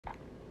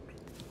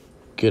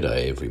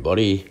G'day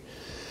everybody.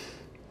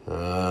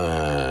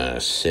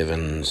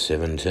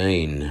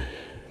 7:17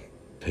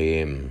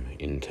 p.m.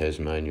 in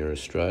Tasmania,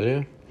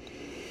 Australia.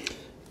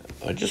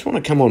 I just want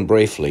to come on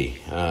briefly.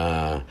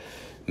 Now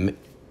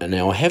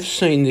I have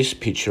seen this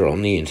picture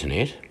on the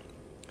internet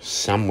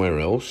somewhere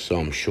else, so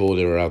I'm sure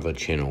there are other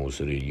channels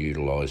that are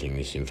utilising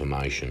this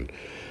information.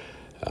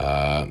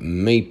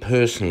 Me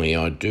personally,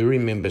 I do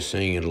remember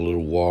seeing it a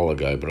little while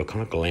ago, but I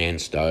kind of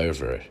glanced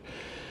over it.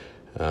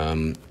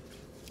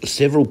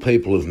 Several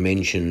people have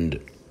mentioned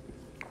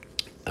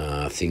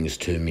things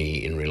to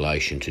me in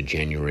relation to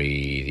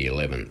January the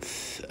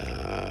 11th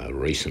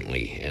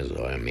recently, as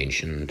I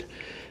mentioned.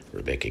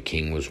 Rebecca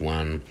King was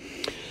one.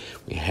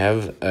 We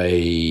have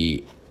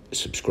a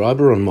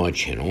subscriber on my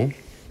channel.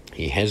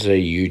 He has a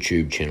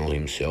YouTube channel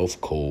himself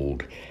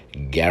called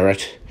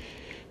Garrett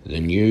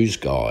the News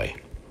Guy.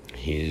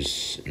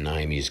 His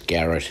name is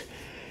Garrett.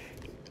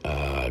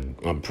 I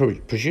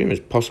presume it's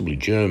possibly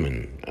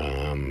German,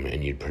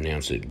 and you'd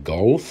pronounce it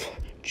Golf,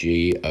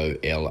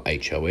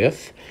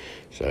 Golhof.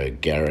 So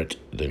Garrett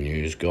the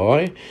News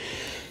Guy.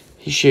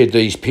 He shared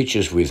these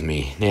pictures with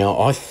me. Now,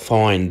 I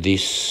find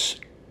this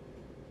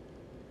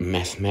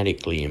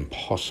mathematically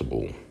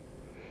impossible,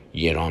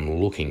 yet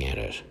I'm looking at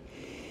it.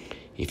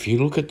 If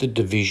you look at the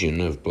division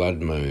of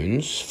blood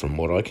moons, from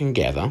what I can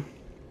gather,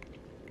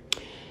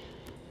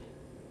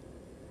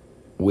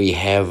 we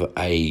have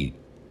a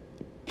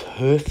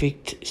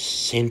perfect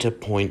centre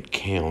point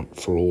count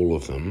for all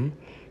of them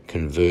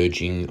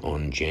converging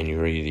on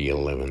January the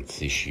 11th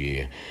this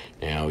year.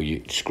 Now,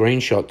 you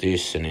screenshot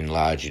this and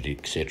enlarge it,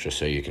 etc.,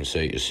 so you can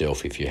see it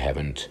yourself if you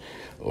haven't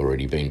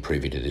already been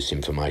privy to this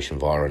information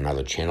via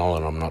another channel,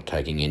 and I'm not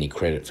taking any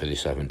credit for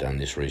this. I haven't done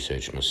this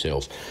research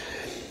myself.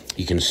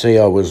 You can see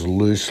I was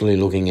loosely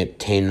looking at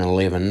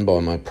 10:11 by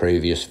my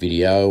previous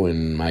video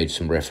and made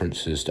some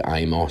references to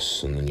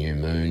Amos and the new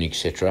moon,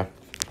 etc.,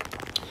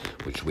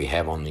 which we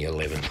have on the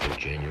 11th of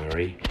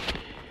January.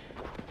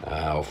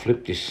 I'll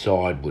flip this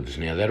sideways.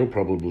 Now, that'll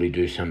probably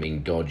do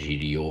something dodgy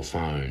to your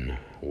phone,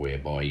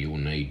 whereby you'll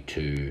need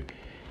to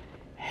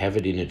have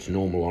it in its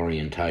normal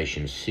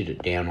orientation, sit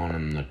it down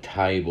on the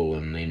table,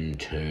 and then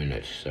turn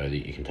it so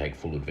that you can take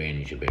full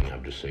advantage of being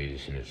able to see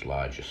this in its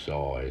larger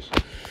size.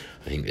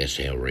 I think that's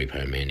how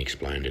Repo Man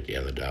explained it the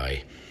other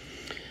day.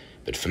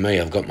 But for me,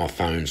 I've got my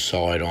phone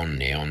side on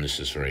now, and this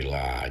is very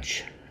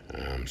large.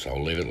 So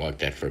I'll leave it like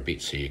that for a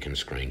bit so you can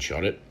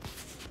screenshot it.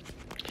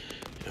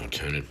 I'll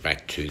turn it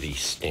back to the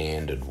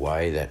standard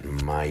way. That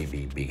may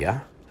be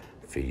bigger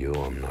for you,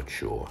 I'm not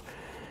sure.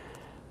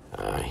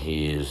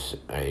 Here's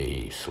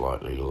a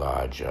slightly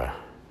larger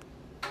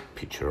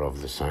picture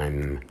of the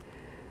same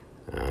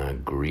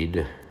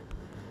grid,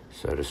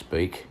 so to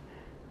speak.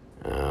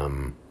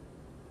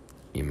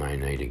 You may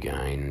need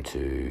again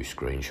to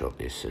screenshot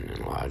this and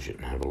enlarge it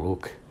and have a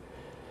look,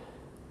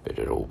 but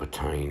it all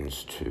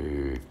pertains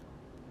to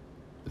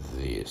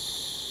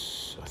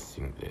this. I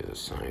think they're the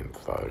same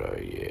photo,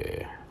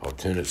 yeah. I'll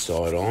turn it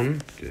side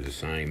on, do the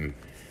same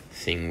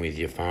thing with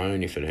your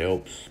phone if it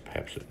helps,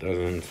 perhaps it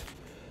doesn't.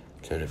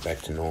 Turn it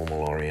back to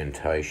normal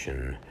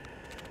orientation.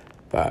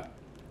 But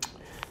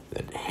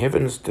that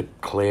heavens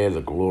declare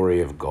the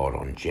glory of God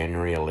on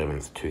January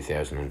 11th,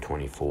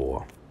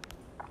 2024.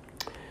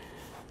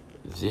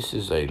 This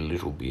is a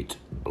little bit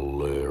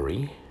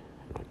blurry.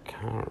 I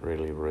can't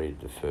really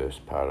read the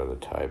first part of the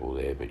table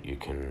there, but you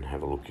can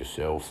have a look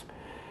yourself.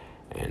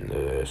 And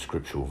the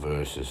scriptural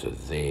verses are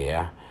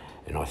there.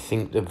 And I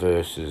think the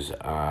verses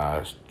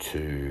are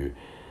to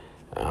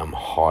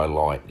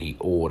highlight the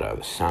order,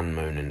 the sun,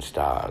 moon and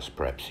stars,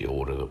 perhaps the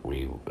order that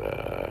we...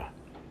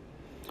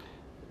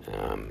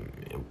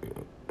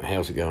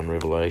 how's it going,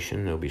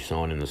 Revelation? They'll be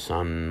signing the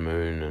sun,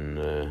 moon and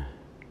the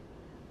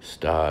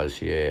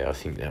stars. Yeah, I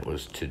think that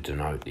was to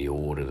denote the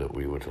order that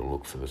we were to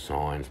look for the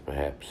signs,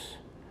 perhaps.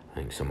 I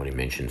think somebody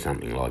mentioned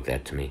something like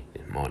that to me.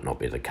 It might not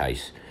be the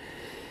case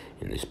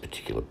in this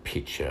particular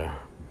picture,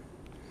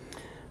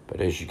 but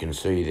as you can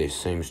see, there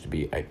seems to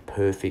be a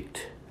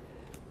perfect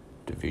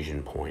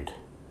division point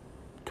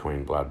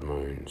between blood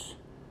moons.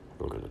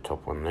 Look at the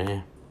top one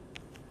there,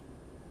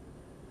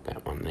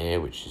 that one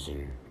there, which is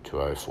in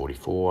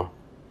 2044.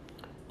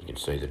 You can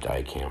see the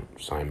day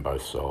count, same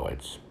both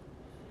sides.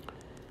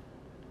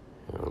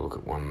 Have a look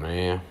at one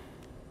there,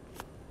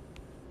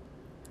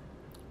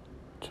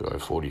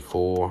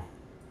 2044.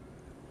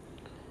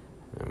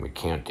 And we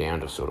count down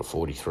to sort of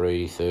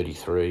 43,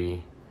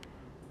 33,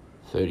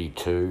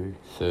 32,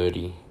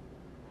 30.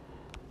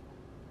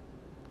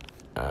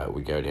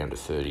 We go down to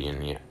 30 in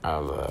the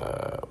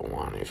other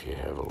one if you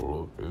have a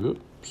look.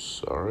 Oops,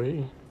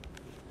 sorry.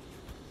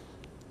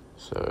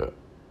 So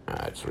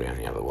it's around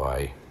the other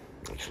way.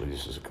 Actually,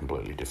 this is a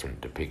completely different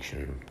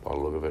depiction by the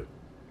look of it.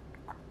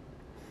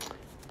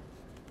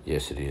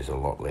 Yes, it is a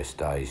lot less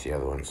days. The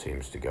other one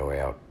seems to go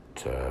out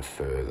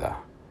further.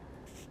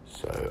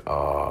 So,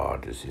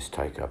 does this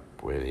take up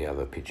where the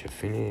other picture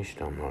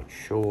finished? I'm not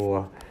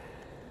sure.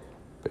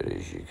 But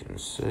as you can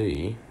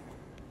see,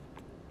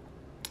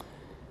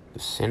 the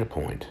centre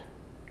point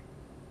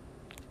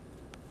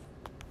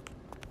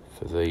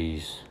for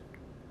these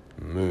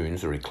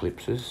moons or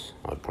eclipses.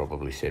 I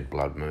probably said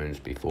blood moons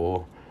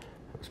before.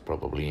 That's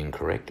probably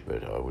incorrect,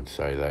 but I would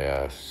say they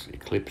are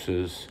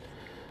eclipses.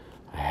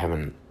 I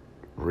haven't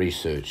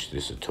researched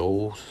this at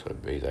all, so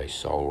be they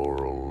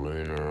solar or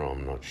lunar,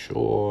 I'm not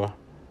sure.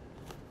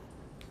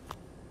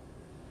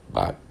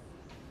 But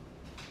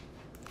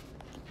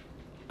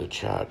the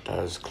chart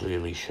does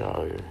clearly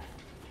show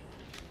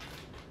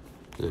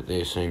that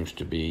there seems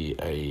to be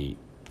a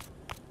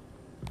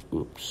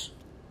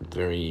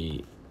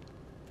very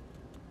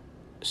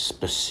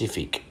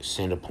specific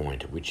centre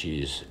point, which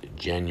is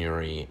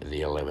January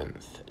the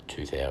 11th,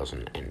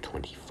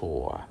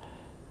 2024,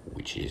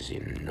 which is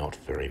in not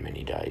very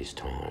many days'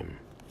 time.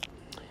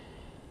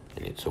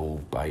 And it's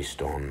all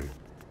based on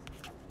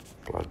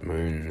blood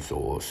moons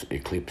or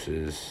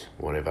eclipses,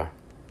 whatever,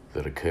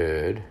 that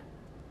occurred,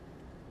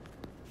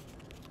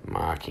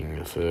 marking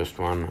the first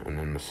one and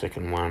then the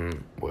second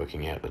one,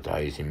 working out the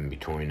days in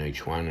between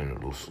each one, and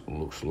it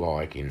looks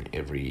like in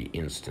every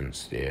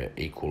instance they're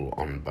equal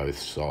on both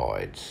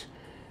sides,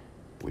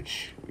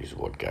 which is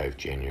what gave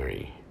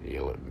January the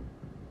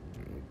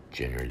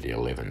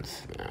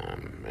 11th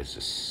as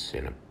a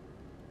centre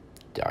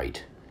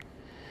date.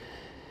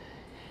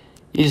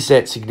 Is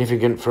that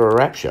significant for a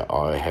rapture?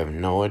 I have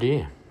no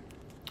idea.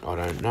 I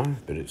don't know,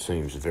 but it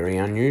seems very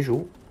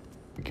unusual,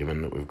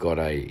 given that we've got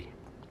a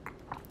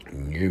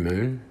new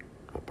moon.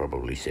 I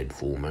probably said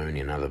full moon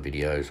in other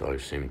videos. I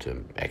seem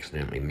to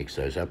accidentally mix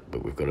those up,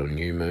 but we've got a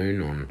new moon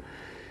on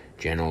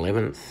Jan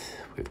 11th.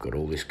 We've got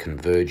all this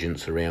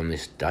convergence around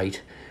this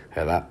date.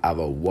 Have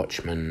other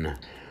watchmen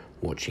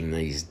watching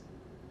these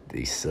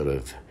sort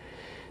of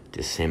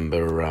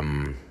December,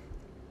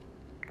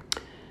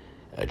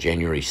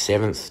 January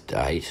 7th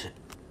date.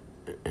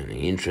 And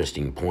the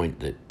interesting point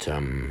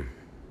that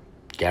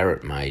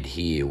Garrett made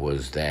here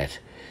was that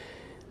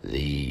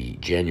the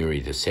January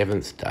the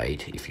 7th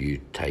date, if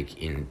you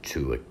take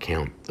into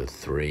account the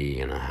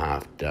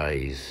 3.5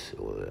 days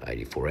or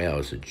 84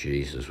 hours that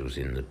Jesus was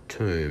in the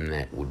tomb,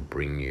 that would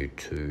bring you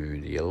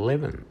to the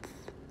 11th.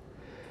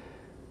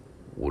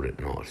 Would it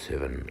not?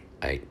 7,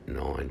 8,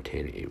 9,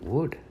 10, it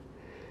would.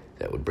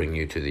 That would bring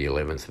you to the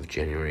 11th of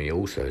January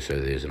also, so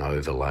there's an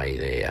overlay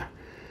there.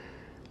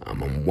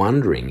 I'm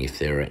wondering if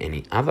there are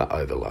any other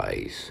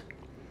overlays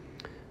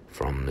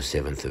from the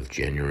 7th of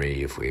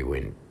January if we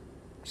went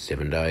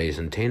 7 days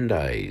and 10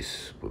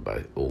 days. We're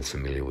both all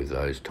familiar with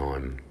those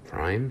time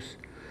frames.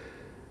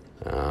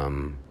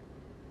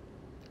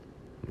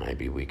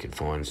 Maybe we could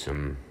find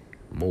some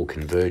more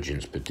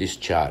convergence, but this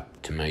chart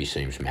to me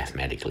seems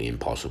mathematically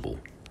impossible.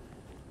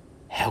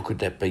 How could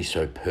that be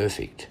so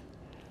perfect?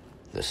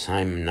 The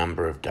same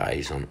number of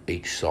days on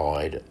each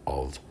side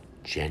of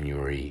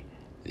January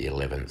the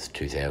 11th,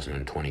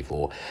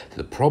 2024.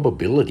 The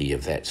probability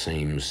of that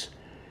seems...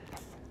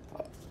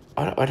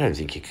 I don't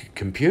think you could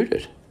compute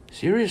it.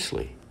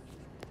 Seriously.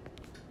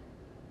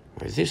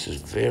 This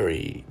is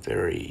very,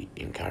 very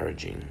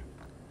encouraging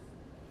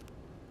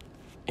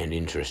and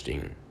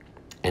interesting,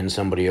 and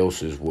somebody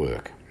else's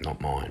work, not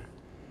mine.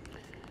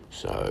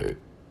 So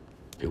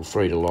feel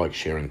free to like,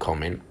 share and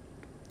comment,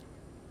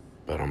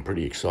 but I'm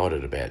pretty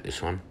excited about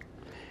this one.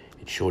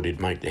 It sure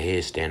did make the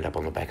hair stand up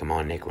on the back of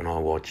my neck when I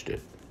watched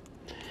it.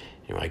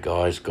 Anyway,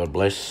 guys, God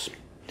bless.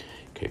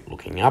 Keep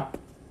looking up,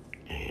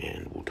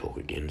 and we'll talk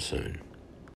again soon.